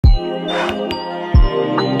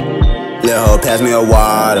little hoe, pass me a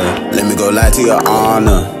water. Let me go lie to your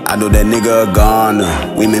honor. I know that nigga a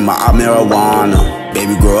goner. We made my op marijuana.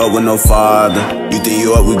 Baby grow up with no father. You think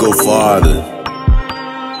you up, we go farther.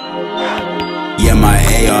 Yeah, my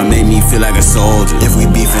AR made me feel like a soldier. If we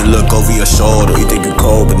beefin', look over your shoulder. You think you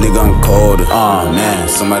cold, but nigga, I'm colder. Man,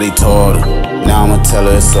 somebody told her. Now I'ma tell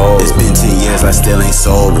her it's over. It's been 10 years, I still ain't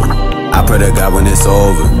sober. I pray to God when it's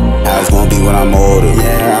over, how it's gonna be when I'm older.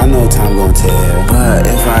 Yeah, I know time gon' tell, but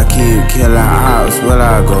if I keep killing ops, will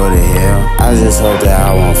I go to hell? I just hope that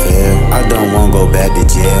I won't fail. I don't wanna go back to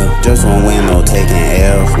jail. Just won't win, no taking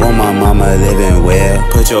L's. Want my mama living well.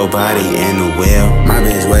 Put your body in the well. My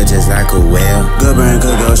bitch wet just like a whale. Good brain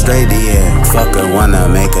could go straight to hell. Fuck her,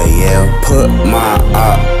 wanna make her yell. Put my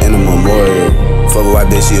op in a memorial. Fuck a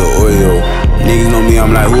white bitch, she a Oreo. Niggas know me,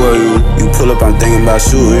 I'm like, who are you? You pull up, I'm thinking about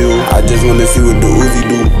shooting you. I just wanna see what the Uzi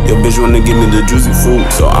do. Your bitch wanna give me the juicy fruit,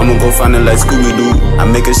 so I'ma go find it like Scooby-Doo. I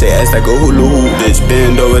make her shake ass like a hula hoop. Bitch,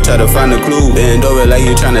 bend over, try to find a clue. Bend over like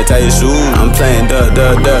you tryna tie your shoes. I'm playing duck,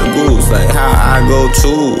 Goose, like how I go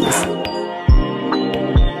choose.